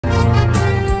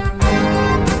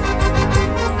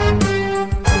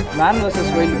Man vs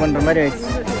Wild பண்ற மாதிரி ஆயிடுச்சு.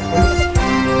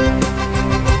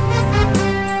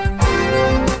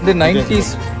 இந்த 90s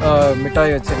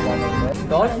மிட்டாய் வச்சிருக்காங்க.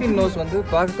 டால்ஃபின் நோஸ் வந்து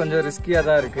பார்க்க கொஞ்சம் ரிஸ்கியா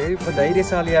தான் இருக்கு. இப்போ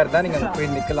தைரியசாலியா இருந்தா நீங்க அங்க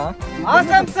போய் நிக்கலாம்.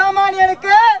 ஆசம்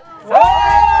சாமானியனுக்கு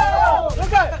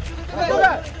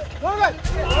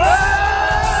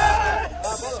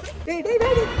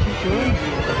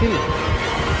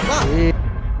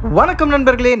வணக்கம்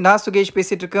நண்பர்களே, நான் சுகேஷ்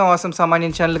பேசிட்டு இருக்கேன். ஆசம்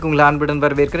சாமானியன் சேனலுக்கு உங்களை அன்புடன்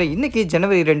வரவேற்கிறேன். இன்னைக்கு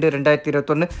ஜனவரி 2,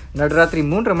 2021 நடுராத்திரி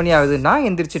 3:30 மணி ஆகுது. நான்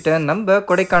எந்திரிச்சிட்டேன். நம்ம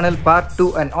கொடைக்கானல் பார்ட் 2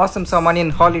 அண்ட் ஆசம்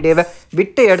சாமானியன் ஹாலிடேவை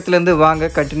விட்ட இடத்துலேருந்து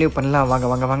வாங்க கண்டினியூ பண்ணலாம். வாங்க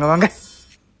வாங்க வாங்க வாங்க.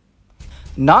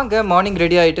 நாங்கள் மார்னிங்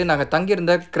ரெடி ஆகிட்டு நாங்கள்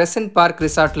தங்கியிருந்த கிரெசன்ட் பார்க்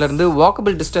ரிசார்ட்லேருந்து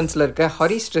வாக்கபிள் டிஸ்டன்ஸில் இருக்க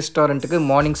ஹரிஷ் ரெஸ்டாரண்ட்டுக்கு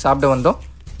மார்னிங் சாப்பிட வந்தோம்.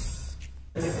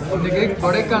 இன்றைக்கி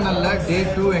கொடைக்கானலில் டே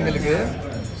 2 எங்களுக்கு.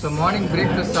 ஸோ மார்னிங்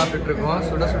பிரேக்ஃபாஸ்ட் சாப்பிட்டுட்டு இருக்கோம்.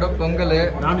 சுட சுட பொங்கல்.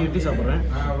 நான் இட்லி சாப்பிட்றேன்.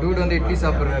 டூட் வந்து இட்லி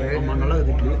சாப்பிட்றாரு. நல்லா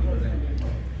இருக்குது இட்லி.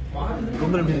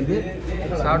 பொங்கல் எப்படி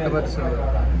இருக்குது சாப்பிட்டு பார்த்து சொல்லுங்கள்.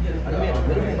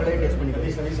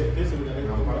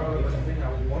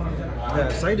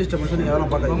 சைட் டிஷ்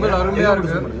பொங்கல் அருமையாக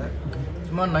இருக்குது.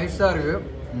 சும்மா நைஸாக இருக்குது.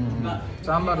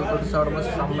 சாம்பார் போட்டு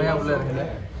சாப்பிடும்போது செம்மையாக உள்ள இருக்குது.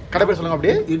 கடை பேர் சொல்லுங்கள்.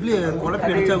 அப்படியே இட்லி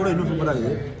குழப்பி அடித்தா கூட இன்னும் சூப்பராக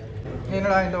இருக்குது.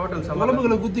 என்னடா இந்த ஹோட்டல்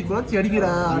குழம்புகளை குத்தி குழச்சி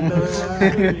அடிக்கிறா.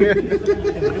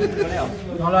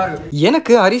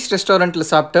 எனக்கு ஹரிஷ் ரெஸ்டாரண்ட்டில்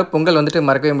சாப்பிட்ட பொங்கல் வந்துட்டு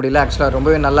மறக்கவே முடியல. ஆக்சுவலாக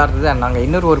ரொம்பவே நல்லா இருந்தது. நாங்கள்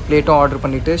இன்னொரு ஒரு பிளேட்டும் ஆர்டர்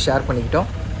பண்ணிவிட்டு ஷேர் பண்ணிக்கிட்டோம்.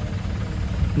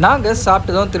 நாங்கள்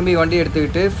சாப்பிட்டதும் திரும்பி வண்டி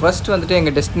எடுத்துக்கிட்டு ஃபர்ஸ்ட் வந்துட்டு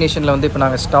எங்கள் டெஸ்டினேஷனில் வந்து இப்போ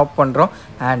நாங்கள் ஸ்டாப் பண்ணுறோம்.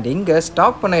 அண்ட் இங்கே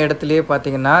ஸ்டாப் பண்ண இடத்துலையே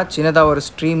பார்த்தீங்கன்னா சின்னதாக ஒரு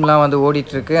ஸ்ட்ரீம்லாம் வந்து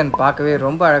ஓடிட்டுருக்கு. அண்ட் பார்க்கவே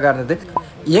ரொம்ப அழகாக இருந்தது.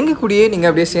 எங்கள் கூடயே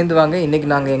நீங்கள் அப்படியே சேர்ந்து வாங்க. இன்றைக்கி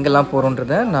நாங்கள் எங்கெல்லாம்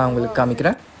போகிறோன்றதை நான் உங்களுக்கு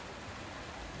காமிக்கிறேன்.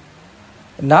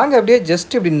 நாங்கள் அப்படியே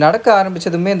ஜஸ்ட் இப்படி நடக்க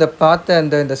ஆரம்பித்ததுமே இந்த பார்த்த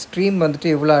இந்த ஸ்ட்ரீம் வந்துட்டு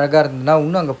எவ்வளோ அழகாக இருந்ததுன்னா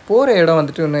இன்னும் அங்கே போகிற இடம்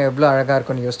வந்துட்டு இன்னும் எவ்வளோ அழகாக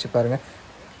இருக்கும்னு யோசிச்சு பாருங்கள்.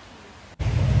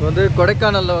 இப்போ வந்து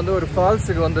கொடைக்கானலில் வந்து ஒரு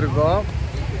ஃபால்ஸுக்கு வந்திருக்கோம்.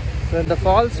 ஸோ இந்த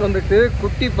ஃபால்ஸ் வந்துட்டு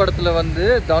குட்டி படத்தில் வந்து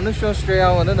தனுஷும்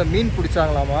ஸ்ரேயாவும் வந்து இந்த மீன்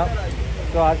பிடிச்சாங்களாமா.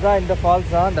 ஸோ அதுதான் இந்த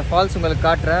ஃபால்ஸ் தான். இந்த ஃபால்ஸ் உங்களுக்கு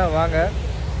காட்டுறேன் வாங்க.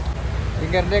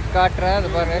 இங்கேருந்தே காட்டுறேன்.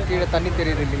 அது பாருங்கள், கீழே தண்ணி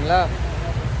தெரியுது இல்லைங்களா.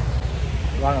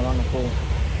 வாங்க வாங்க போவோம்.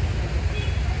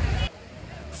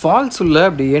 ஃபால்ஸ் உள்ள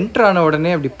அப்படி என்ட்ரு ஆன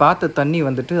உடனே அப்படி பார்த்த தண்ணி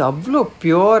வந்துட்டு அவ்வளோ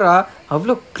பியூராக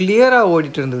அவ்வளோ கிளியராக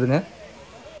ஓடிட்டு இருந்ததுங்க.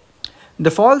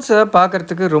 இந்த ஃபால்ஸை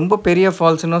பார்க்குறதுக்கு ரொம்ப பெரிய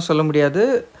ஃபால்ஸ்னும் சொல்ல முடியாது,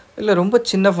 இல்லை ரொம்ப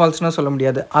சின்ன ஃபால்ஸ்னும் சொல்ல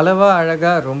முடியாது. அளவாக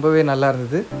அழகாக ரொம்பவே நல்லா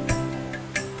இருந்தது.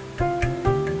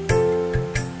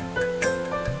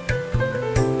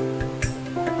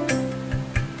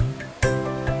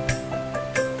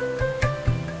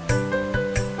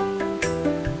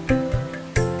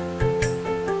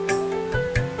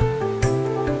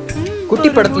 குட்டி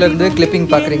படத்துல இருந்து கிளிப்பிங்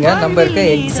பார்க்குறீங்க. நம்ம இருக்க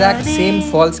எக்ஸாக்ட் சேம்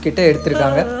ஃபால்ஸ் கிட்ட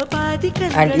எடுத்திருக்காங்க.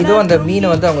 அண்ட் இதோ அந்த மீனை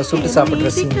வந்து அவங்க சுட்டு சாப்பிட்ற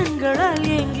சீன்.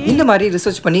 இந்த மாதிரி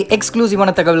ரிசர்ச் பண்ணி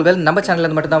எக்ஸ்க்ளூசிவான தகவல்கள் நம்ம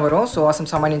சேனலில் மட்டும் தான் வரும். ஸோ ஆசம்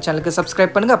சாமானியன் சேனலுக்கு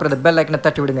சப்ஸ்கிரைப் பண்ணுங்கள். அப்புறம் அந்த பெல் ஐக்கனை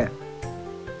தட்டி விடுங்க.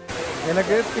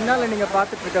 எனக்கு பின்னால் நீங்கள்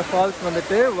பார்த்துட்டு இருக்க ஃபால்ஸ்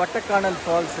வந்துட்டு வட்டக்கானல்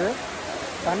ஃபால்ஸு.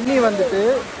 தண்ணி வந்துட்டு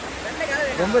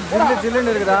ரொம்ப ஜில்லு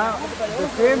ஜில்லுன்னு இருக்குதா.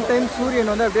 அட் சேம் டைம்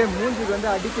சூரியன் வந்து அப்படியே மூஞ்சிக்கு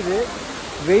வந்து அடிக்குது.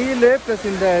 வெயில் ப்ளஸ்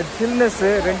இந்த சில்னஸ்ஸு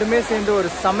ரெண்டுமே சேர்ந்து ஒரு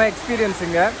செம்ம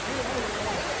எக்ஸ்பீரியன்ஸுங்க.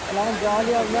 எல்லாரும்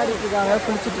ஜாலியாக விளையாடிட்டு இருக்காங்க,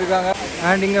 குளிச்சுட்டு இருக்காங்க.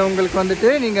 அண்ட் இங்கே உங்களுக்கு வந்துட்டு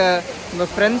நீங்கள்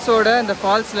உங்கள் ஃப்ரெண்ட்ஸோட இந்த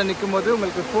ஃபால்ஸில் நிற்கும் போது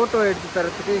உங்களுக்கு ஃபோட்டோ எடுத்து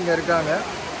தரத்துக்கு இங்கே இருக்காங்க.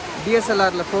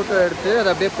 டிஎஸ்எல்ஆரில் ஃபோட்டோ எடுத்து அதை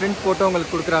அப்படியே பிரிண்ட் ஃபோட்டோ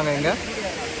உங்களுக்கு கொடுக்குறாங்க. இங்கே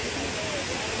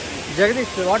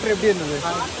ஜெகதீஷ், வாட்டர் எப்படி இருந்தது?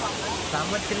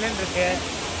 செம்ம சில்லுன்னு இருக்கு.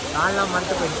 நாலாம்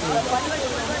மந்த்து போயிடுச்சு.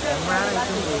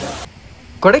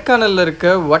 கொடைக்கானலில்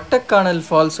இருக்க வட்டக்கானல்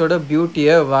ஃபால்ஸோட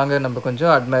பியூட்டியை வாங்க நம்ம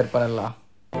கொஞ்சம் அட்மையர் பண்ணலாம்.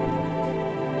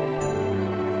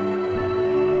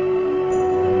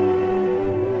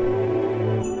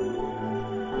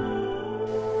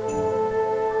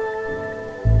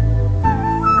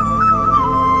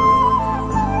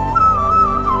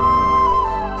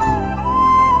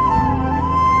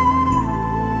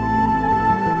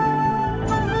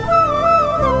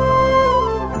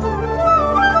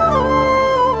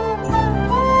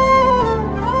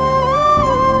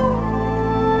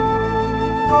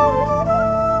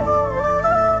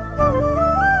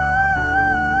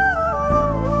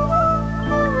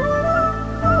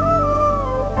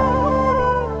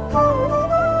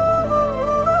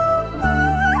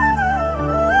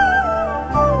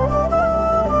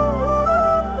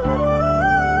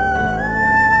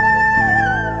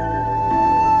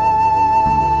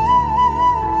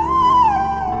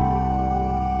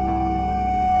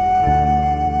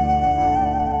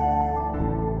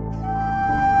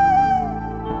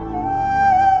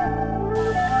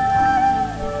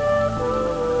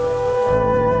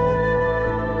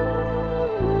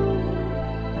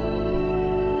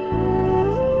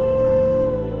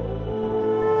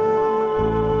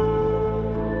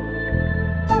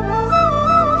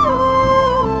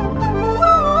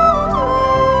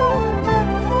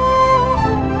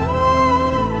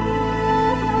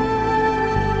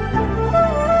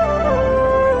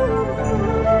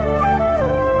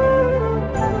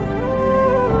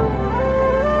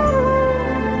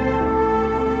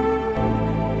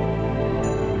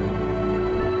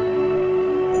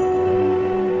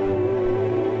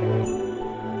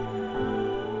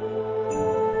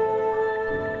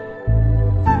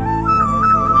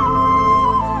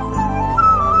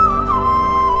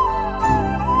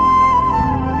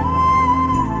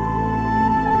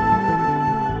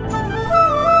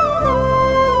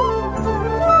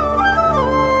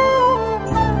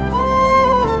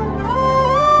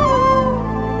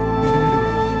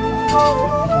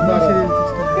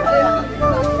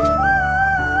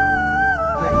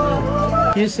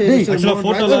 Actually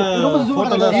photo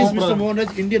Mr. Mohan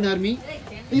Indian Army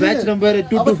batch number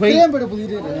 225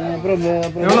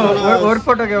 ஒரு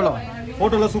போட்டோக்கு எவ்வளோ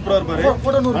போட்டோல சூப்பரா இருப்பாரு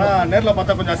நேர்ல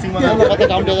பார்த்தா கொஞ்சம் அசிங்கமா பார்த்தா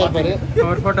காமெடியா தான் இருப்பாரு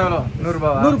ஒரு போட்டோ எவ்வளோ 100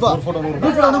 ரூபாய் ஒரு போட்டோ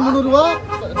 300 ரூபாய்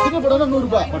சின்ன போட்டோ 100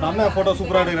 ரூபாய் பட் அண்ணா போட்டோ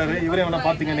சூப்பரா எடுக்கறாரு இவரே வேணா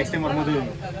பாத்துங்க நெக்ஸ்ட் டைம் வரும்போது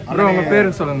ப்ரோ உங்க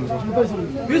பேர் சொல்லுங்க ப்ரோ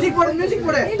மியூசிக்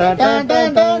போடு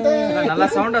நல்லா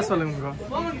சவுண்டா சொல்லுங்க ப்ரோ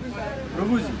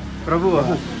பிரபுவா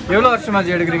எவ்வளவு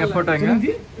வருஷமாச்சு எடுக்கிறீங்க போட்டோ இங்க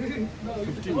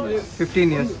 15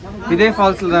 இயர்ஸ் இதே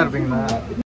ஃபால்ஸ்ல தான் இருப்பீங்களா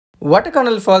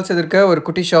வட்டக்கானல் ஃபால்ஸ் எதிர்க்க ஒரு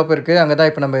குட்டி ஷாப் இருக்குது அங்கே தான்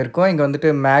இப்போ நம்ம இருக்கோம் இங்கே வந்துட்டு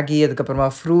மேகி அதுக்கப்புறமா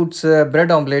ஃப்ரூட்ஸு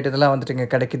பிரெட் ஆம்லேட் இதெல்லாம் வந்துட்டு இங்கே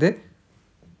கிடைக்குது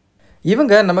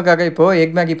இவங்க நமக்காக இப்போது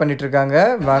எக் மேகி பண்ணிகிட்ருக்காங்க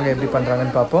வாங்க எப்படி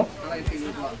பண்ணுறாங்கன்னு பார்ப்போம்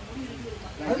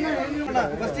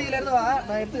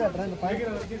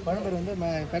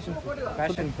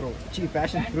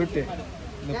பேஷன் ஃப்ரூட்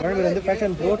இந்த பழம் வந்து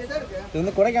பேஷன் ஃப்ரூட் இது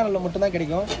வந்து கொடைக்கானலில் மட்டும்தான்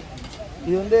கிடைக்கும்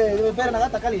இது வந்து இது பேர்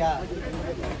என்னங்க தக்காளி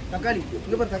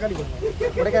இது பேர் தக்காளி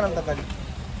கொடைக்கானல் தக்காளி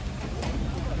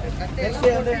நெக்ஸ்ட்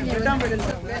வந்து பிரெட் ஆம்லெட்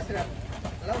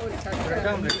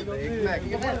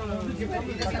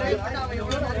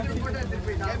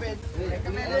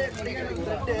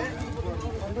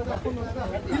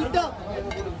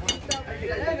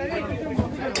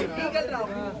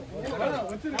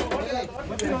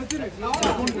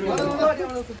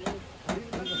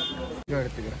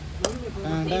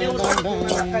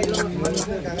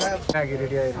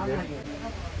ரெடி ஆயிருக்கு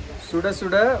சுட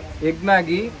சுட எக்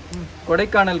மேகி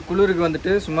கொடைக்கானல் குளிருக்கு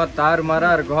வந்துட்டு சும்மா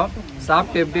தாறுமாறாக இருக்கும்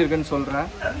சாப்பிட்டு எப்படி இருக்குன்னு சொல்கிறேன்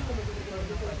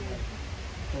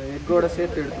எக்கோட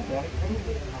சேர்த்து எடுத்துப்போம்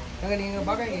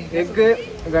எக்கு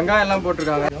வெங்காயம் எல்லாம்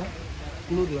போட்டிருக்காங்க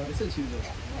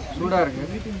சூடாக இருக்கு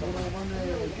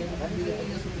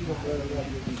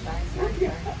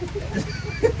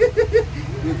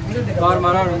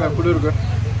தாறுமாறாக இருக்குங்க குளிருக்கு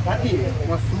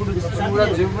சூடாக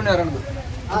ஜிவ்வுன்னு இறங்குது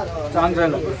சான்ஸே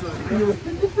இல்லை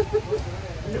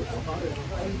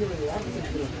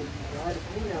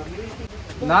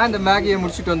நான் இந்த மேகியை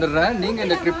முடிச்சுட்டு வந்துடுறேன் நீங்கள்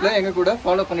இந்த ட்ரிப்பில் எங்கள் கூட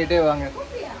ஃபாலோ பண்ணிகிட்டே வாங்க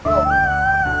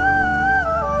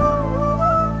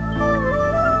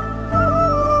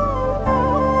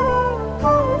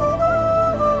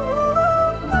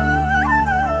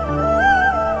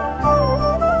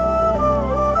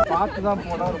பார்த்து தான்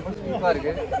போனால் ரொம்ப சூப்பராக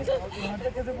இருக்கு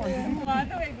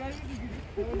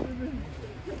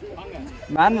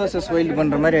மேன் வர்சஸ் வைல்டு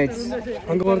பண்ற மாதிரி ஆயிடுச்சு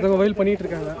அங்க ஒருத்தவங்க வைல்ட் பண்ணிட்டு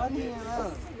இருக்காங்க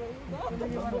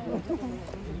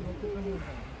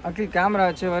அகில் கேமரா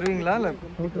வச்சு வருவீங்களா இல்ல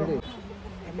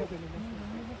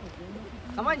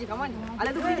கமாஞ்சி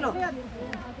அல்லது குடிக்கணும்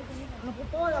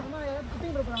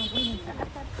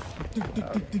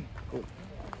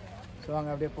சோ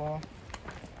வாங்க அப்படியே போவோம்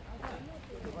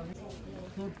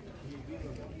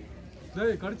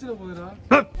டேய் கடிச்சிர போகுதுடா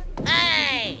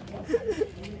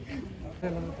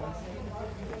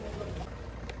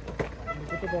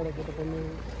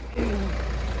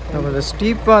நம்ம இந்த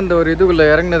ஸ்டீப்பாக அந்த ஒரு இதுக்குள்ளே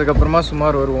இறங்கினதுக்கப்புறமா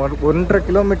சுமார் ஒரு 1.5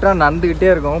 கிலோமீட்டராக நடந்துக்கிட்டே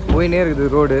இருக்கோம் போயினே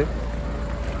இருக்குது ரோடு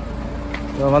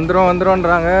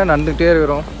வந்துடும்ன்றாங்க நடந்துக்கிட்டே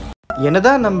இருக்கிறோம்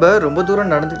என்னதான் நம்ம ரொம்ப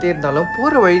தூரம் நடந்துகிட்டே இருந்தாலும்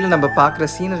போகிற வழியில் நம்ம பார்க்குற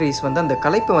சீனரிஸ் வந்து அந்த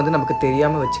களைப்பை வந்து நமக்கு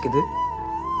தெரியாமல் வச்சுக்குது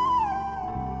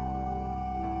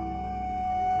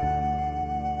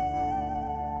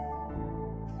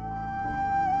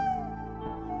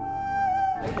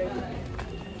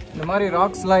இந்த மாதிரி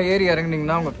ராக்ஸ்லாம் ஏறி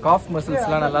இறங்குனீங்கன்னா உங்கள் காஃப்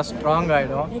மசில்ஸ்லாம் நல்லா ஸ்ட்ராங்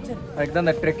ஆகிடும் அதுக்கு தான்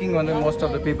இந்த ட்ரெக்கிங் வந்து மோஸ்ட்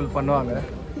ஆஃப் த பீப்புள் பண்ணுவாங்க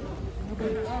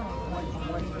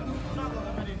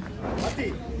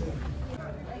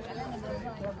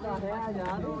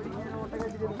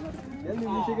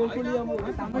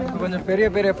கொஞ்சம் பெரிய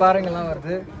பெரிய பாறைங்கள்லாம்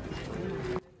வருது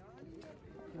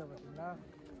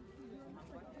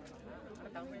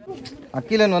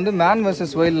அகிலன் வந்து மேன்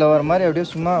வர்சஸ் வைல்ட்ல வர மாதிரி அப்படியே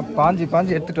சும்மா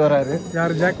பாஞ்சு எடுத்துட்டு வராரு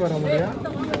யார் ஜாக் வர முடியா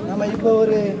நம்ம இப்போ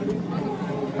ஒரு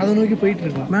அதை நோக்கி போயிட்டு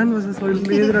இருக்கோம் மேன் வர்சஸ்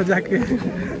வைல்ட் எதிரா ஜாக்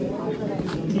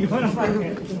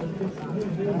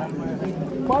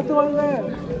பார்த்து வாங்க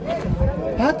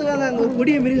அங்கே ஒரு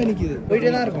கொடிய மாரி நிற்கிது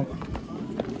போயிட்டே தான் இருக்கும்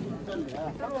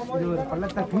இது ஒரு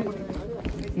பள்ளத்தாக்கு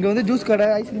இங்கே வந்து ஜூஸ் கடை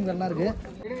ஐஸ்கிரீம் கடைலாம் இருக்கு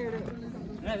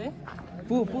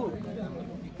பூ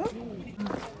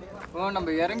இப்போ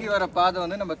நம்ம இறங்கி வர பாதை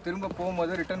வந்து நம்ம திரும்ப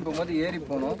போகும்போது ரிட்டர்ன் போகும்போது ஏறி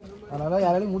போகணும் அதனால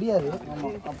யாராலையும் முடியாது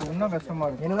ஆமாம் அப்போ இன்னும் கஷ்டமாக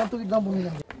இருக்கும் என்னதான் தூக்கிட்டு தான்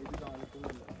போகணும்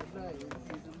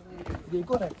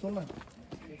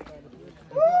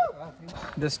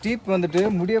இந்த ஸ்டீப் வந்துட்டு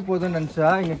முடிய போகுதுன்னு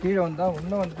நினச்சா இங்கே கீழே வந்தால்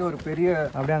இன்னும் வந்துட்டு ஒரு பெரிய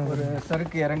அப்படியே ஒரு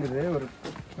சறுக்கு இறங்குது ஒரு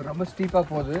ரொம்ப ஸ்டீப்பாக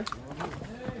போகுது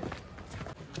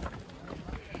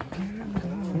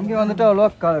இங்கே வந்துட்டு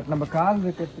அவ்வளோவா நம்ம கால்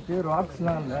வைக்கிறதுக்கு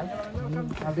ராக்ஸ்லாம் இல்லை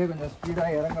அப்படியே கொஞ்சம்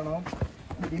ஸ்பீடாக இறங்கணும்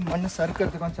இப்படி மண்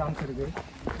சறுக்கிறதுக்கும் சான்ஸ் இருக்குது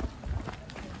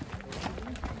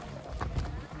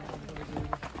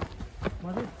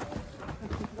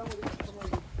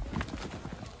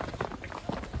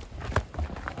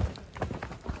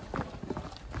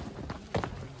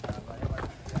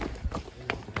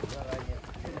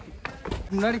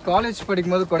முன்னாடி காலேஜ்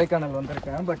படிக்கும்போது கொடைக்கானல்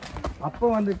வந்திருக்கேன். பட் அப்போ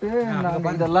வந்துட்டு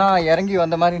நாங்கள் இதெல்லாம் இறங்கி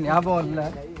வந்த மாதிரி ஞாபகம் இல்லை.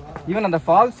 ஈவன் அந்த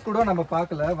ஃபால்ஸ் கூட நம்ம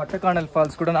பார்க்கல. வட்டக்கானல்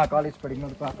ஃபால்ஸ் கூட நான் காலேஜ்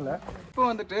படிக்கும்போது பார்க்கல. இப்போ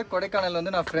வந்துட்டு கொடைக்கானல்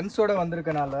வந்து நான் ஃப்ரெண்ட்ஸோடு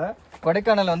வந்திருக்கனால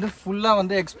கொடைக்கானல் வந்து ஃபுல்லாக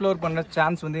வந்து எக்ஸ்ப்ளோர் பண்ண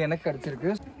சான்ஸ் வந்து எனக்கு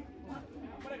கிடச்சிருக்கு.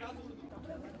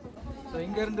 ஸோ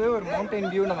இங்கேருந்து ஒரு மவுண்டைன்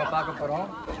வியூ நம்ம பார்க்க போகிறோம்.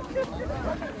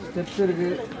 ஸ்டெப்ஸ்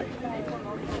இருக்குது.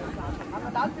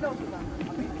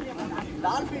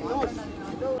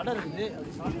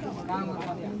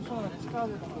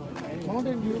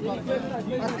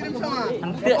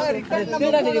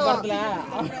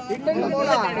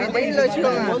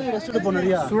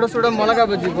 சுட சுட மிளகா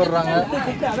பஜ்ஜி போடுறாங்க.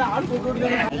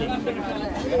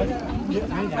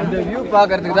 இந்த வியூ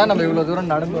பார்க்கறதுக்கு தான் நம்ம இவ்வளோ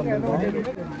தூரம் நடந்து வந்திருக்கோம்.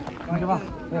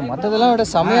 மற்றதெல்லாம் விட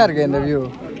செமையாக இருக்கு இந்த வியூ.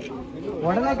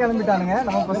 உடனே கிளம்பிட்டானுங்க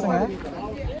நம்ம பசங்க.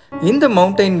 இந்த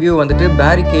மவுண்டைன் வியூ வந்துட்டு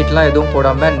பேரிகேட்லாம் எதுவும்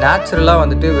போடாமல் நேச்சுரலாக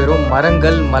வந்துட்டு வெறும்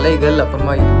மரங்கள், மலைகள்,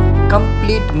 அப்புறமா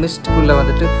கம்ப்ளீட் மிஸ்ட்குள்ளே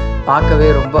வந்துட்டு பார்க்கவே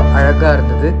ரொம்ப அழகாக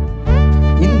இருந்தது.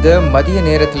 இந்த மதிய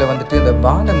நேரத்தில் வந்துட்டு இந்த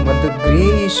வானம் வந்து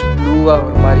கிரேயிஷ் ப்ளூவாக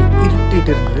ஒரு மாதிரி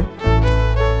இருட்டிட்டு இருந்தது.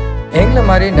 எங்களை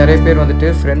மாதிரி நிறைய பேர் வந்துட்டு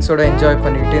ஃப்ரெண்ட்ஸோடு என்ஜாய்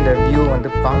பண்ணிட்டு இந்த வியூ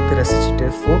வந்து பார்த்து ரசிச்சுட்டு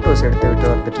ஃபோட்டோஸ்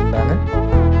எடுத்துக்கிட்டு வந்துட்டு இருந்தாங்க.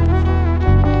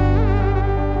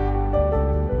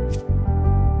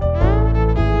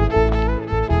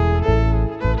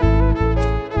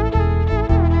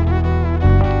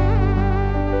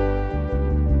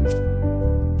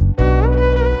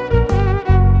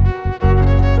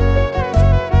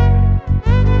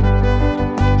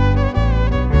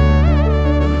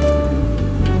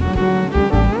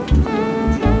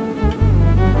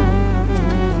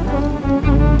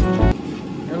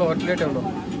 பிளேட் எவ்வளோ?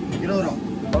 20 ரூபா.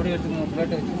 அப்படியே எடுத்துக்கணும்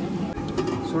பிளேட்டு.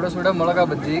 சுட சுட மிளகா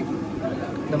பஜ்ஜி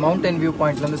இந்த மவுண்டைன் வியூ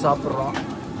பாயிண்ட்லேருந்து சாப்பிட்றோம்.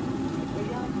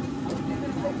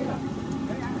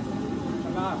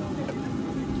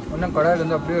 ஒன்றும்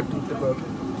கடாயிலேருந்து அப்படியே எடுத்துட்டு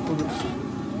புது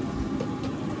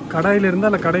கடாயில் இருந்தா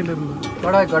இல்லை கடையில் இருந்தா?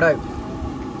 கடாய் கடாய்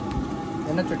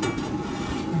என்ன சட்னி?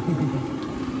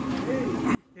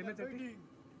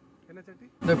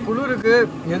 இந்த குளிருக்கு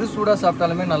எது சூடாக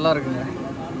சாப்பிட்டாலுமே நல்லா இருக்குங்க.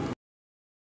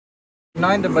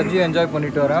 நான் இந்த பஜ்ஜியை என்ஜாய்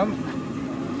பண்ணிட்டு வரேன்.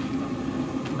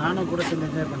 நானும் கூட சேர்ந்து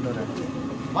என்ஜாய் பண்ணிட்டு வரேன்.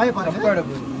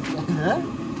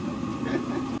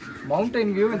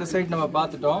 மவுண்டைன் வியூ இந்த சைட் நம்ம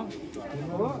பார்த்துட்டோம்.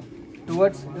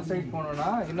 டுவர்ட்ஸ் இந்த சைட் போனோம்னா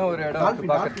இன்னும் ஒரு இடம்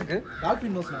இருக்கு பார்க்கறதுக்கு.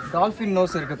 டால்ஃபின்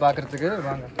நோஸ் இருக்கு பார்க்கறதுக்கு.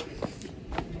 வாங்க.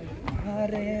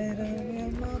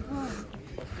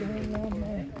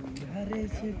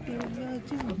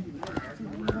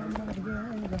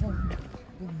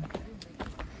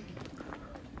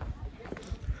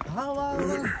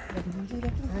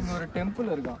 ஒரு டெம்பிள்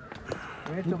இருக்கான்,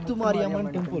 முத்துமாரியம்மன்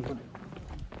டெம்பிள்.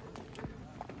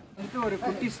 ஒரு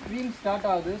குட்டி ஸ்க்ரீன் ஸ்டார்ட்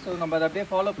ஆகுது. ஸோ நம்ம அதை அப்படியே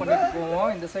ஃபாலோ பண்ணிட்டு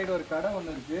போவோம். இந்த சைடு ஒரு கடை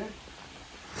ஒன்று இருக்கு.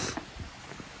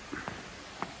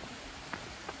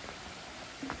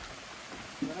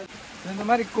 இந்த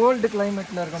மாதிரி கோல்டு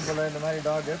கிளைமேட்ல இருக்கும் போல இந்த மாதிரி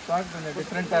டாக் பார்க்க கொஞ்சம்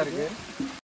டிஃப்ரெண்டா இருக்கு.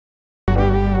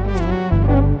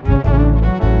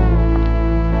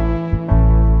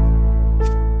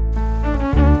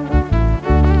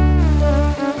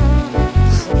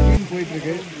 போயிட்டு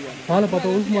இருக்கு. பாலை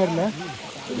பார்த்தா உல்ஃப் மாதிரில.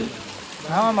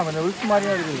 ஆமாம், கொஞ்சம் உல்ஃப்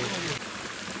மாதிரியா இருக்குது.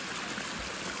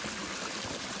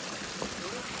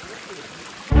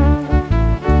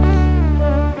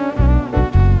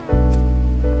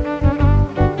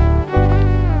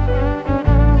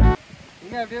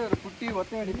 அப்படியே ஒரு குட்டி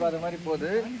ஒத்தையடி பாதை மாதிரி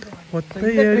போகுது.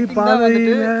 ஒத்தையடி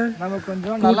பாதையில நமக்கு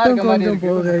கொஞ்சம் நல்லா இருக்க மாதிரி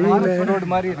இருக்கு. ரோடு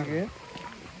மாதிரி இருக்கு.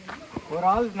 ஒரு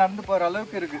ஆள் நடந்து போற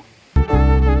அளவுக்கு இருக்கு.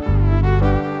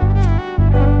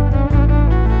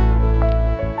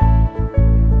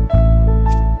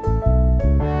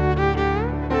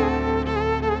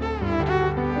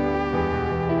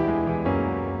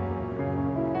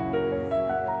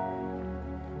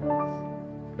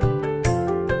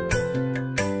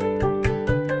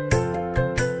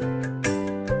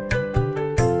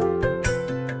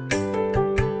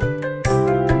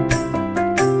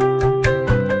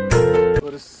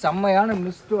 செம்மையான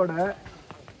மிஸ்டோட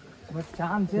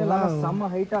சான்ஸே எல்லாம் செம்ம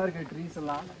ஹைட்டா இருக்கு. ட்ரீஸ்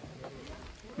எல்லாம்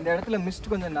இந்த இடத்துல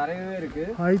மிஸ்ட் கொஞ்சம் நிறையவே இருக்கு.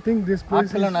 ஐ திங்க் திஸ்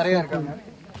பிளேஸ் எல்லாம் நிறைய இருக்காங்க.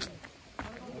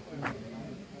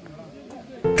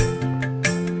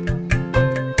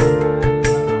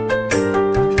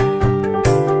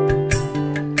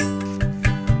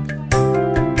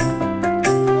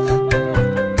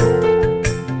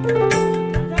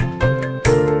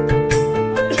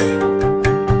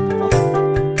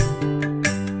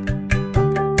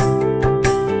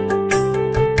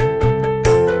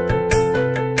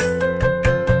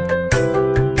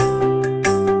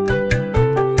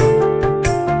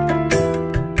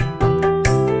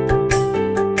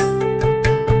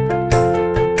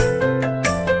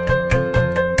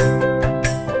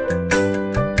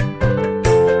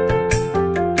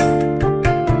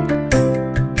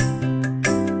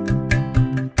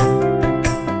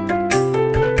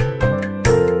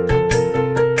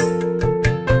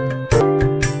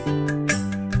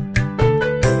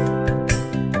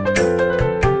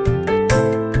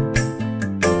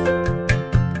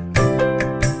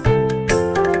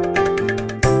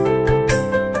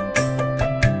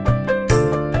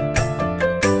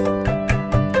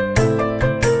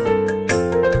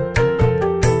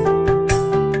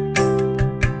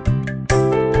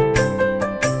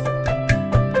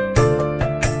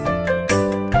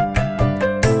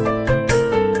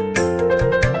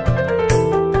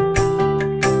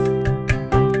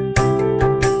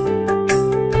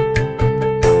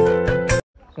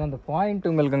 பாயிண்ட்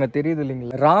உங்களுக்கு அங்கே தெரியுது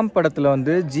இல்லைங்களா? ராம் படத்தில்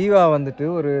வந்து ஜீவா வந்துட்டு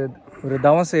ஒரு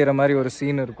தவம் செய்கிற மாதிரி ஒரு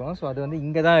சீன் இருக்கும். ஸோ அது வந்து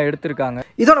இங்கே தான் எடுத்திருக்காங்க.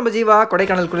 இதோ நம்ம ஜீவா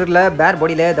கொடைக்கானல் குளிரில் பேர்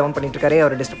பாடியில் தவம் பண்ணிட்டு இருக்காரு.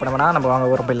 அவர் டிஸ்டர்ப் பண்ண வேணா, நம்ம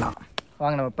வாங்க ஊரம் போயிடலாம்.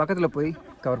 வாங்க நம்ம பக்கத்தில் போய்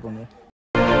கவர் பண்ணுவோம்.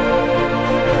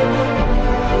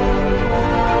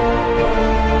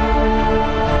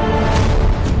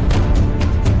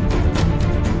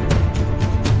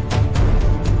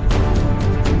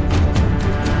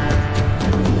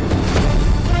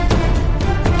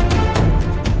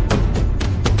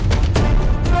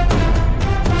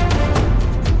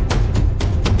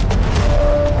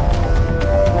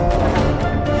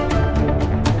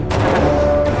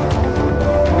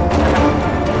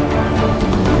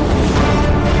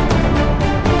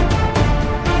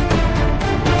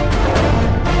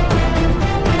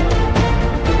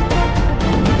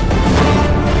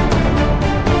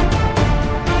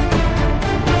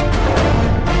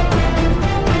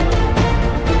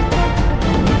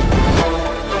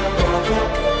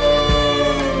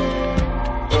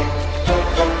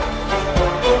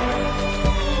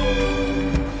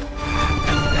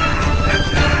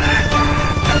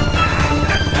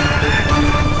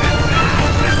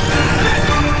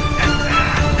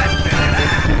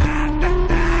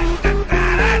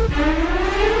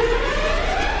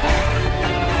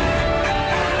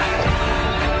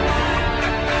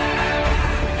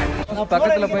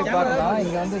 பக்கத்தில் போய் பார்க்கலாம்.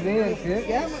 இங்கே வந்து வே இருக்கு.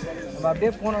 நம்ம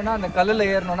அப்படியே போனோம்னா அந்த கல்லில்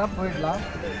ஏறணும்னா போயிடலாம்.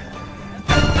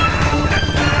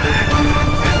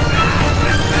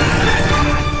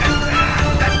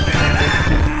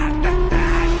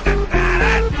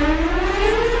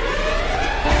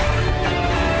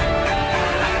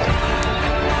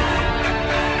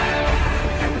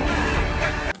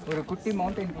 ஒரு குட்டி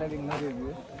மவுண்டைன் கிளைம்பிங் மாதிரி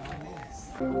இருக்கு.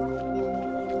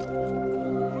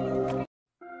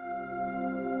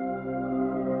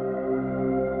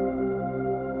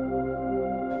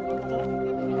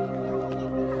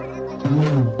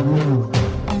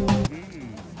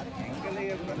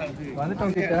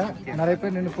 வந்துட்டோம் கிட்ட. நிறைய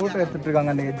பேர் நின்று போட்டோ எடுத்துட்டு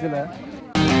இருக்காங்க அந்த எட்ஜில்.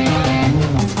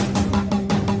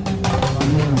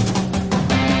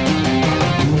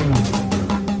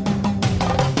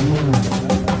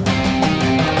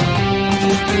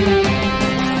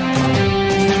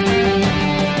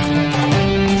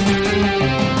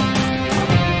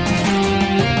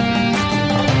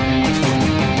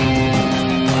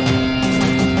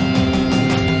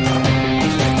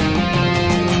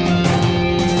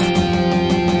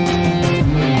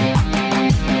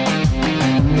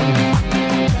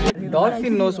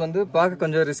 டால்ஃபின் நோஸ் வந்து பார்க்க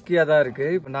கொஞ்சம் ரிஸ்கியாக தான்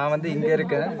இருக்குது. இப்போ நான் வந்து இங்கே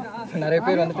இருக்கேன். நிறைய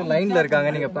பேர் வந்துட்டு லைனில் இருக்காங்க.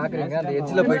 நீங்கள் பார்க்குறீங்க அந்த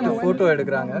எட்ஜில் போயிட்டு ஃபோட்டோ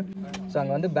எடுக்கிறாங்க. ஸோ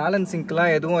அங்கே வந்து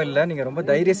பேலன்சிங்க்கெலாம் எதுவும் இல்லை. நீங்கள் ரொம்ப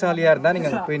தைரியசாலியாக இருந்தால்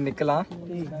நீங்கள் அங்கே போய் நிற்கலாம்.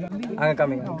 அங்கே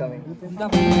காமிங்க, அங்கே காமிங்க.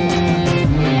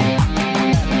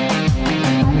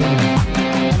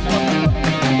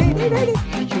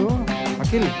 ஐயோ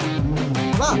அகில்,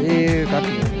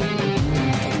 காத்து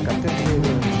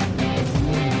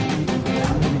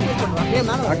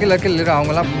அகில் அகில் இரு.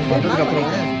 அவங்கெல்லாம் பார்த்ததுக்கு அப்புறம்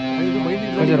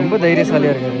கொஞ்சம் ரொம்ப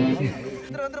தைரியசாலியாக இருக்காரு.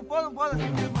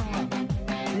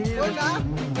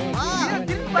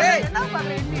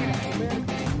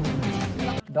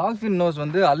 டால்ஃபின் நோஸ்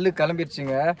வந்து அல்லு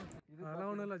கிளம்பிடுச்சுங்க.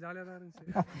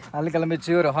 அல்லு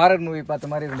கிளம்பிடுச்சு. ஒரு ஹாரர் மூவி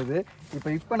பார்த்த மாதிரி இருந்தது.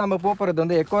 இப்போ நம்ம போகிறது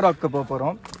வந்து எக்கோ ராக்கு போக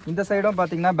போகிறோம். இந்த சைடும்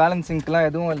பார்த்தீங்கன்னா பேலன்சிங்க்கெலாம்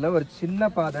எதுவும் இல்லை. ஒரு சின்ன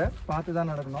பாதை பார்த்து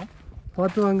தான் நடக்கணும்.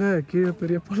 பார்த்து வாங்க, கீழே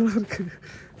பெரிய பள்ளம் இருக்கு.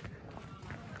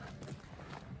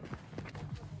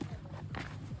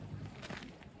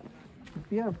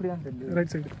 அப்படியா தெரியுது.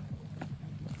 ரைட் சைடு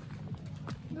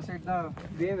இந்த சைடு தான்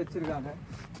வே வச்சிருக்காங்க.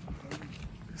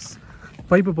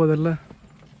 Pipe போதில்ல.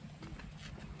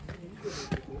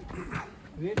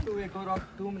 Way to echo rock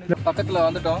 2 minutes பக்கத்தில்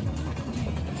வந்துட்டோம்.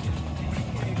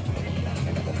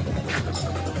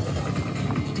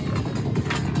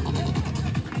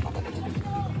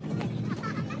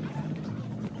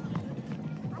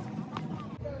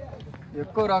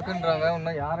 எக்கோ ராக்குன்றாங்க.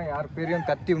 இன்னும் யார் பேரையும்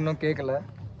கத்தி இன்னும் கேட்கல.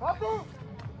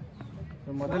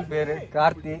 முதல் பேரு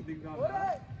கார்த்தி.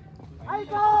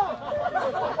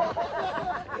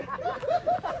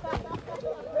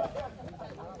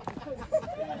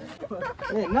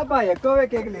 என்னப்பா எக்கோவே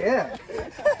கேட்கலையே?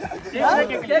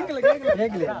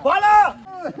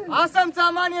 ஆசம்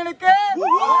சாமானியனுக்கு.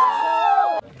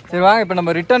 சரி வாங்க, இப்போ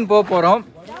நம்ம ரிட்டர்ன் போக போகிறோம்.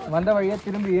 வந்த வழியே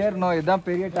திரும்பி ஏறணும். இதுதான்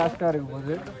பெரிய டாஸ்காக இருக்கும்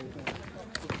போது.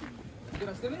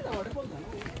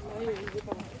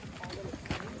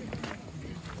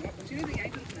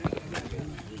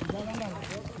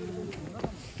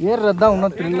 ஏறுறது தான்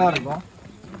இன்னும் த்ரில்லாக இருக்கும்.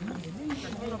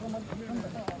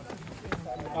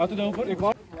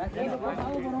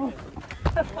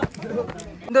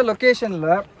 இந்த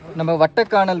லொக்கேஷனில் நம்ம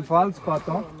வட்டக்கானல் ஃபால்ஸ்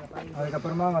பார்த்தோம்.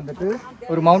 அதுக்கப்புறமா வந்துட்டு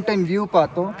ஒரு மவுண்டன் வியூ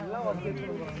பார்த்தோம்,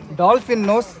 டால்ஃபின்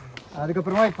நோஸ்,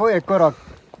 அதுக்கப்புறமா இப்போ எக்கோ ராக்.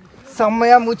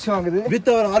 செம்மையாக மூச்சு வாங்குது.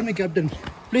 With our army captain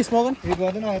please மோகன். இப்போ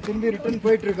வந்து நாங்கள் திரும்பி ரிட்டர்ன்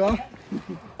போயிட்டுருக்கோம்.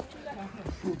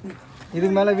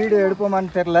 இதுக்கு மேலே வீடியோ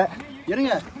எடுப்போமான்னு தெரில.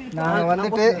 இருங்க, நாங்கள்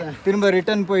வந்துட்டு திரும்ப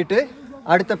ரிட்டர்ன் போயிட்டு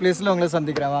அடுத்த பிளேஸில் உங்களை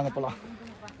சந்திக்கிறேன். வாங்க போகலாம்.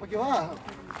 ஓகேவா?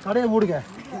 கடையை மூடுங்க.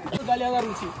 ஜாலியாக தான்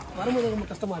இருந்துச்சு, வரும்போது ரொம்ப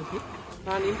கஷ்டமாக இருக்குது.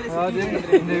 அதாவது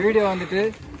இந்த வீடியோ வந்துட்டு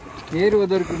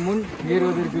ஏறுவதற்கு முன்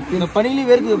ஏறுவதற்கு இந்த பனியிலையும்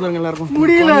வேர்க்குது பாருங்க எல்லாருக்கும்.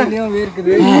 முடியல,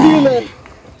 வேர்க்குது.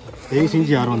 தயவு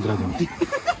செஞ்சு யாரும் வந்துடாது.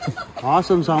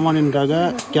 Awesome சாமானியனுக்காக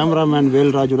cameraman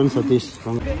வேல்ராஜுடன் Satish.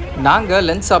 நாங்கள்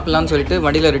லஞ்ச் சாப்பிட்லான்னு சொல்லிட்டு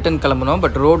வண்டியில் ரிட்டர்ன் கிளம்புனோம்.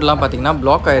 பட் ரோடெலாம் பார்த்தீங்கன்னா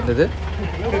பிளாக் ஆயிருந்தது.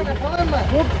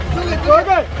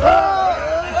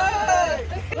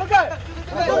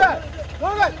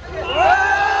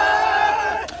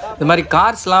 இந்த மாதிரி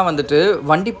கார்ஸ்லாம் வந்துட்டு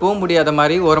வண்டி போக முடியாத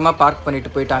மாதிரி ஓரமாக பார்க் பண்ணிட்டு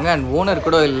போயிட்டாங்க. அண்ட் ஓனர்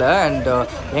கூட இல்லை. அண்ட்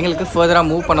எங்களுக்கு ஃபர்தராக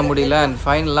மூவ் பண்ண முடியல. அண்ட்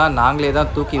ஃபைனலாக நாங்களே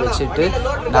தான் தூக்கி வச்சுட்டு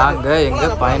நாங்கள்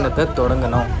எங்கள் பயணத்தை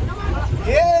தொடங்கினோம்.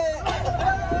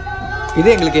 இது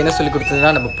எங்களுக்கு என்ன சொல்லி கொடுத்ததுன்னா,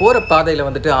 நம்ம போகிற பாதையில்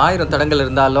வந்துட்டு 1000 தடங்கள்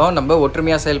இருந்தாலும் நம்ம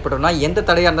ஒற்றுமையாக செயல்பட்டோம்னா எந்த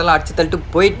தடையாக இருந்தாலும் அடிச்சு தள்ளிட்டு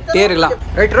போயிட்டே இருக்கலாம்.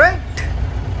 Right right.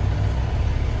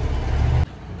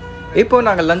 இப்போது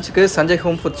நாங்கள் லஞ்சுக்கு சஞ்சய்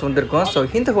ஹோம் ஃபுட்ஸ் வந்திருக்கோம். ஸோ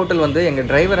இந்த ஹோட்டல் வந்து எங்கள்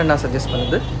டிரைவர் என்ன சஜஸ்ட்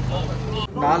பண்ணுது.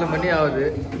 4 மணி ஆகுது.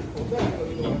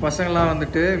 பசங்களாம்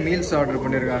வந்துட்டு மீல்ஸ் ஆர்டர்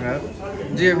பண்ணியிருக்காங்க.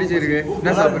 ஜி எப்படி ஜி இருக்கு?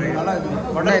 என்ன சாப்பிட்றீங்க?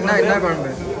 உடனே என்ன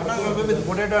குழம்பு?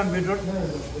 Potato and beetroot.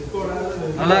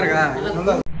 நல்லா இருக்கா?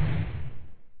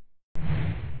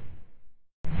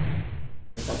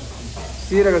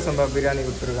 சீரக சம்பா பிரியாணி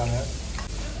கொடுத்துருக்காங்க.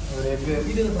 ஒரு எக்கு,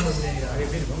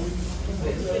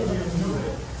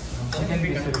 சிக்கன்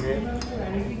பீஸ் இருக்கு,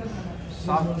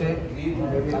 சாப்பிட்டு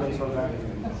சொல்கிறேன்.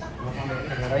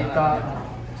 ரைத்தா,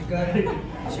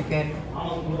 சிக்கன்,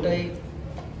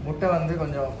 முட்டை வந்து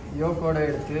கொஞ்சம் யோக்கோட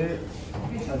எடுத்து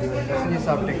அது பிசைஞ்சு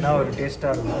சாப்பிட்டிங்கன்னா ஒரு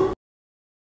டேஸ்ட்டாக இருக்கும்.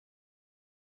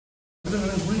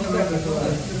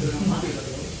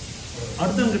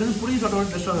 அடுத்து புளி சாப்பிட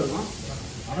டேஸ்ட்டாக இருக்கும்.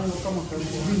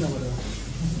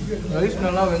 ரைஸ்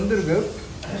நல்லா வெந்திருக்கு,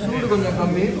 சூடு கொஞ்சம்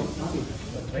கம்மி,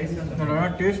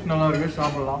 டேஸ்ட் நல்லா இருக்கு,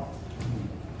 சாப்பிடலாம்.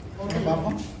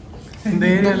 இந்த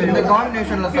ஏரியாவில் இந்த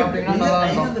காம்பினேஷனில் சாப்பிட்டீங்கன்னா நல்லா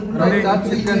இருக்கும். ரைத்தா,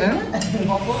 சிக்கனு,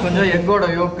 கொஞ்சம் எக்கோட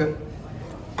யோக்கு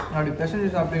அப்படி பிசைஞ்சு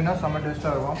சாப்பிட்டீங்கன்னா செம்ம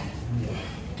டேஸ்ட்டாக இருக்கும்.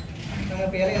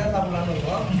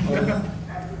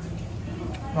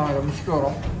 நாங்கள் முடிச்சுட்டு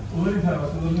வரோம்.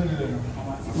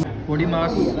 பொடி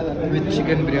mass with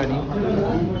chicken biryani.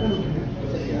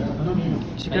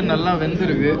 Chicken நல்லா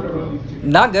வெந்திருக்கு.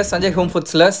 நாங்கள் சஞ்சய் ஹோம்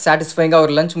ஃபுட்ஸில் சாட்டிஸ்ஃபைங்காக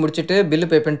ஒரு லஞ்ச் முடிச்சுட்டு பில்லு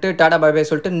பே பண்ணிட்டு டாடா பை பை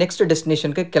சொல்லிட்டு நெக்ஸ்ட்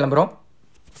டெஸ்டினேஷனுக்கு கிளம்புறோம்.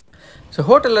 ஸோ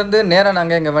ஹோட்டல்லேருந்து நேராக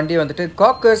நாங்கள் எங்கள் வண்டியை வந்துட்டு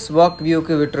காக்கர்ஸ் வாக்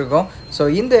வியூக்கு விட்டுருக்கோம். ஸோ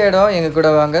இந்த இடம் எங்கள் கூட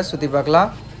வாங்க சுற்றி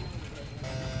பார்க்கலாம்.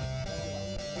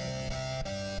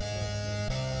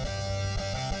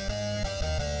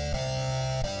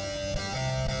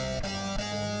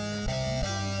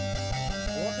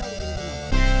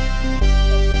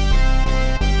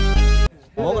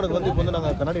 மோகனுக்கு வந்து இப்போ வந்து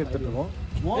நாங்கள் கண்ணாடி எடுத்துட்டு இருக்கோம்.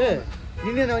 நீ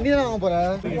தான் வாங்க போற.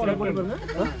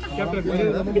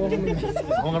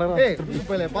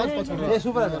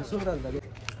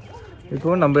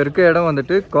 இப்போ நம்ம இருக்க இடம்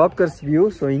வந்துட்டு காக்கர்ஸ் வியூ.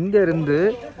 ஸோ இங்கேருந்து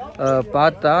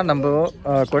பார்த்தா நம்ம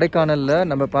கொடைக்கானலில்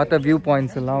நம்ம பார்த்த வியூ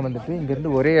பாயிண்ட்ஸ் எல்லாம் வந்துட்டு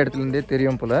இங்கேருந்து ஒரே இடத்துலேருந்தே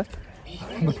தெரியும் போல்.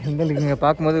 பட் எங்களுக்கு இங்கே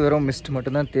பார்க்கும்போது வெறும் மிஸ்ட்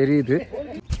மட்டும்தான் தெரியுது.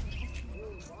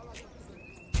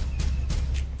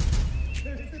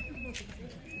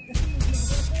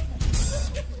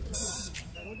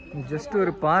 ஜஸ்ட்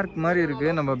ஒரு பார்க் மாதிரி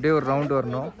இருக்குது. நம்ம அப்படியே ஒரு ரவுண்ட்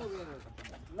வரணும்.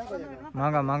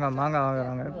 மாங்காய் மாங்காய் மாங்காய்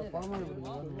வாங்குறாங்க.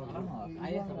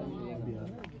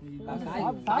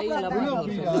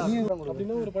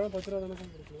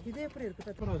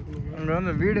 இங்கே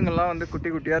வந்து வீடுங்கள்லாம் வந்து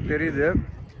குட்டி குட்டியாக தெரியுது.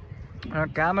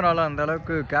 ஆனால் கேமராவில் அந்த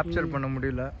அளவுக்கு கேப்சர் பண்ண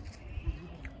முடியல.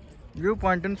 வியூ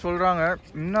பாயிண்ட்டுன்னு சொல்கிறாங்க.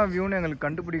 என்ன வியூன்னு எங்களுக்கு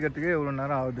கண்டுபிடிக்கிறதுக்கே எவ்வளோ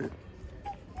நேரம் ஆகுது.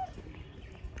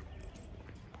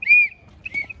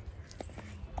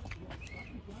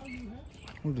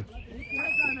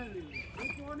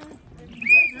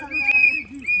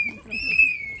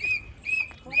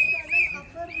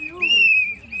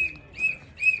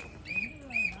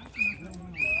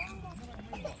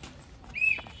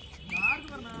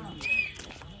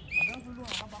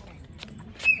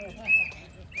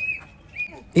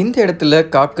 இந்த இடத்துல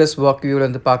காக்கஸ் வாக்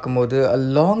வியூலேருந்து பார்க்கும்போது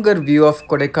லாங்கர் வியூ ஆஃப்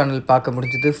கொடைக்கானல் பார்க்க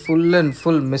முடிஞ்சது. Full and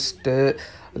full mist.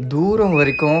 தூரம்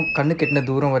வரைக்கும் கண்ணு கெட்டின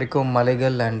தூரம் வரைக்கும்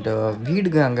மலைகள் அண்டு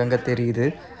வீடுங்க அங்கங்கே தெரியுது.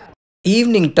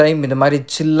 ஈவினிங் டைம் இந்த மாதிரி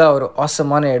சில்லாக ஒரு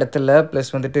ஆசமான இடத்துல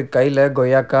ப்ளஸ் வந்துட்டு கையில்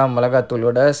கொய்யாக்கா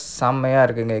மிளகாத்தூளோட செம்மையாக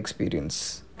இருக்குங்க எக்ஸ்பீரியன்ஸ்.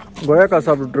 கொய்யாக்கா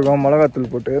சாப்பிட்ருக்கோம்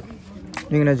மிளகாத்தூள் போட்டு.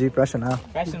 நீங்கள் என்ன ஜி பேஷனா?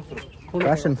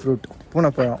 Passion fruit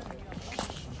பூனைப்பழம்.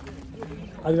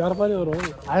 அது வேற மாதிரி வரும்,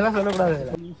 அதெல்லாம் சொல்லக்கூடாது.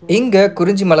 இங்கே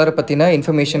குறிஞ்சி மலரை பற்றின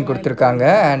இன்ஃபர்மேஷன் கொடுத்துருக்காங்க.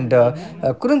 அண்ட்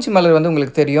குறிஞ்சி மலர் வந்து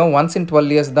உங்களுக்கு தெரியும் ஒன்ஸ் இன்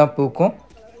 12 இயர்ஸ் தான் பூக்கும்.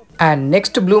 அண்ட்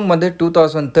நெக்ஸ்ட் ப்ளூம் வந்து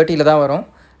 2030 தான் வரும்.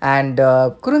 அண்ட்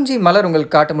குறிஞ்சி மலர்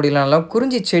உங்களுக்கு காட்ட முடியலனாலும்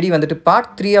குறிஞ்சி செடி வந்துட்டு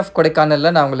பார்ட் 3 ஆஃப்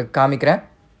கொடைக்கானலில் நான் உங்களுக்கு காமிக்கிறேன்.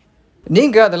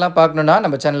 நீங்கள் அதெல்லாம் பார்க்கணுன்னா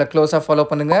நம்ம சேனலை க்ளோஸாக ஃபாலோ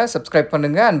பண்ணுங்கள், சப்ஸ்கிரைப்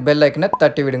பண்ணுங்கள் அண்ட் பெல் ஐக்கனை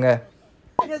தட்டி விடுங்க.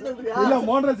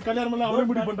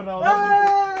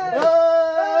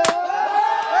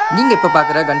 நீங்கள் இப்போ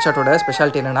பார்க்குற கன்ஷாட்டோட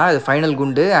ஸ்பெஷாலிட்டி என்னென்னா இது ஃபைனல்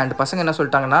குண்டு. அண்ட் பசங்க என்ன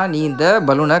சொல்லிட்டாங்கன்னா நீ இந்த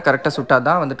பலூனை கரெக்டாக சுட்டால்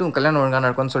தான் வந்துட்டு உங்கள் கல்யாணம் ஒழுங்காக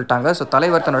நடக்கும்னு சொல்லிட்டாங்க. ஸோ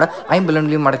தலைவர் தன்னோட 5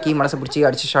 பலூன்லையும் மடக்கி மனசை பிடிச்சி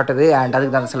அடிச்சு ஷாட் அது. அண்ட்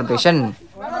அதுக்கு தான் செலிப்ரேஷன்.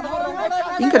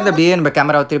 இங்கேருந்து அப்படியே நம்ம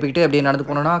கேமராவை திருப்பிக்கிட்டு அப்படியே நடந்து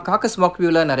போனோம்னா காக்கஸ் வாக்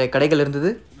வியூவில் நிறைய கடைகள் இருந்தது.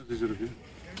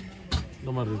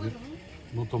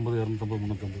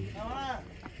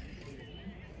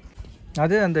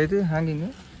 அது அந்த இது ஹேங்கிங்கு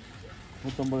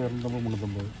 150, 250,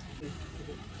 350.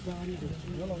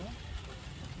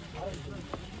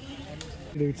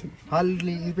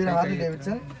 ஹார்லி, இது பேர் ஹார்லி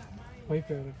டேவிட்சன்.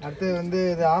 அடுத்து வந்து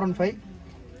இது R15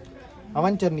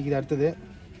 அவென்ச்சர் நிற்கிது அடுத்தது.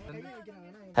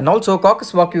 அண்ட் ஆல்சோ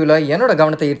காக்கஸ் வாக் வியூவில் என்னோட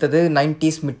கவனத்தை ஈர்த்தது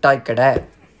 90s மிட்டாய் கடை.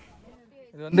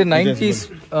 இது வந்து 90s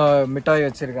மிட்டாய்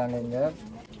வச்சுருக்காங்க இங்கே.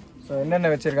 ஸோ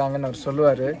என்னென்ன வச்சுருக்காங்கன்னு அவர்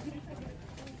சொல்லுவார்.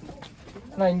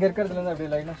 நான் இங்கே இருக்கிறதுலேருந்து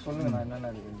அப்படியே லைனாக சொல்லுங்கள் நான் என்னென்ன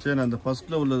இருக்குது. சரி, அந்த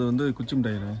ஃபர்ஸ்ட்டில் உள்ளது வந்து குச்சி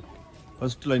மிட்டாய்.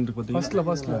 ஃபர்ஸ்ட் லைன்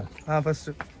பார்த்தீங்கன்னா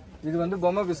ஃபர்ஸ்ட்டு இது வந்து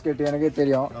பொம்மை பிஸ்கெட் எனக்கே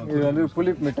தெரியும். இது வந்து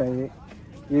புளிப் மிட்டாய்.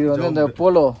 இது வந்து இந்த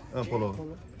போலோ.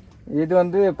 இது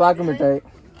வந்து பாக்கு மிட்டாய்.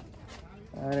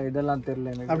 இதெல்லாம் தெரியல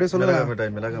எனக்கு. அப்படியே சொல்லுங்க.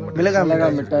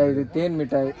 மிளகாய் மிட்டாய். இது தேன்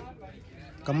மிட்டாய்.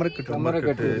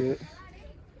 கமரக்கட்டு.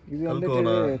 இது வந்து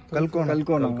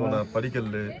கல்கோனா படிக்கல்.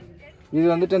 இது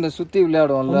வந்துட்டு அந்த சுத்தி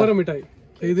விளையாடுவோம்ல மிட்டாய்.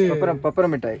 இது பப்பர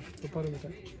மிட்டாய்.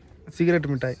 சிகரெட்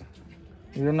மிட்டாய்.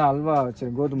 இது என்ன அல்வா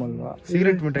வச்சிருக்கு, கோதுமை அல்வா.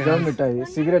 சிகரெட் மிட்டாய். ஜவ் மிட்டாய்,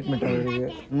 சிகரெட் மிட்டாய் இருக்கு.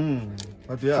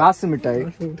 காசு மிட்டாய்.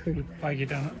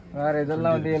 வேற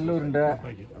இதெல்லாம் வந்து எள்ளு உருண்டை,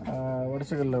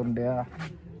 உடச்சக்கல்ல உருண்டையா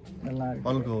இதெல்லாம் இருக்கு.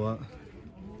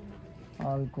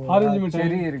 ஆரஞ்சு மிட்டாய்,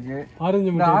 செரி இருக்கு. ஆரஞ்சு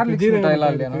மிட்டாய் மிட்டாய்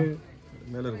எல்லாம் இல்லையா?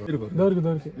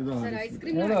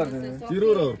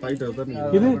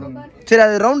 சரி,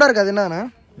 அது ரவுண்டா இருக்கு. அது என்னன்னா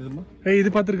இது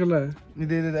பாத்துருக்கல.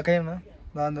 இது கையம்னா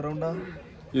அந்த ரவுண்டா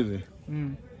இது.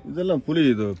 இதெல்லாம் புளி.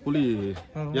 இது புளி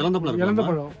இலந்த பழம்.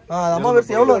 அது அம்மா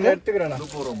பேர் எவ்வளோ எடுத்துக்கிறேன்.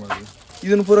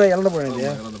 இது 30 ரூபாய் இலந்த பழம். இது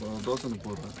தோசை 30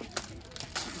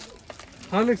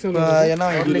 ரூபாய். என்ன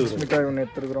ஹார்லிக்ஸ் மிட்டாய் ஒன்று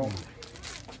எடுத்துருக்குறோம்.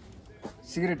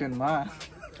 சிகரெட் வேணுமா?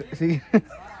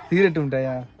 சிகரெட்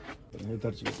மிட்டாயா?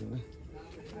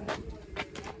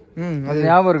 அது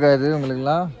ஞாபகம் இருக்காது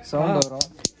உங்களுக்குலாம்? சவுண்ட் வரும்.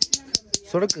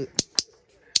 சொடக்கு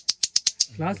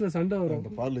கிளாஸ்ல சண்டை வரும்.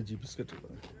 பார்லேஜி பிஸ்கட்.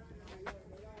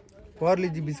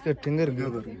 பார்லேஜி பிஸ்கட் எங்க இருக்கு?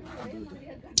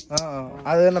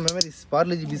 அது என்ன மெமரிஸ்.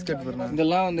 பார்லேஜி பிஸ்கட் வரணும்.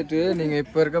 இதெல்லாம் வந்துட்டு நீங்க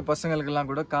இப்ப இருக்க பசங்களுக்கெல்லாம்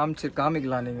கூட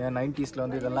காமிக்கலாம். நீங்க 90sல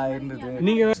வந்து இதெல்லாம் இருந்தது.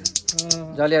 நீங்க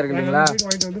ஜாலியா இருக்கு இல்லைங்களா?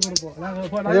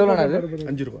 இது எவ்வளோண்ணா? அது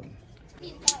 5 ரூபாய்.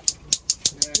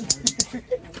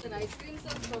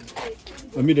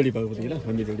 மம்மி டாடி பார்க்க பார்த்தீங்களா?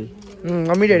 Mummy daddy.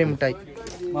 மம்மி டாடி மிட்டாய்.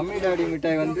 மம்மி டாடி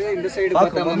மிட்டாய் வந்து இந்த சைடு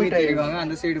பார்த்தா மம்மி தெரிவாங்க,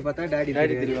 அந்த சைடு பார்த்தா டாடி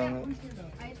தெரிவாங்க.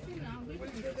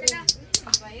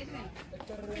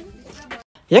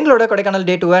 எங்களோட கொடைக்கானல்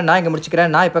டே 2 நான் இங்கே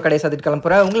முடிச்சுக்கிறேன். நான் இப்போ கடையை சாத்திட்டு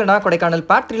கிளம்புறேன். உங்களை நான் கொடைக்கானல்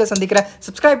பார்ட் 3ல சந்திக்கிறேன்.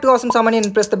 Subscribe to Awesome SaamOnion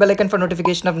and press the bell icon for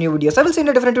notification of new videos. I will see you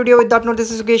in a different video with that note.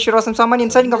 This is Harish Restaurant, Awesome SaamOnion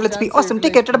signing off. Let's be awesome.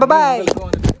 Take care. Bye bye.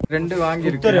 ரெண்டு வாங்கி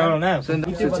இருக்கு. So இந்த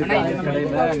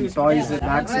கடையில toys,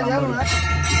 packs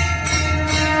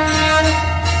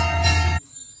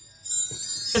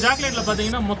சாக்லேட்ல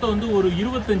பாத்தீங்கன்னா மொத்தம் வந்து ஒரு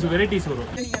 25 varieties வரும்.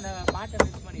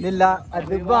 நிலா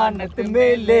அது வானத்து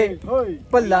மேலே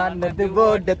பல்லானது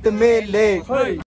ஓடத்து மேலே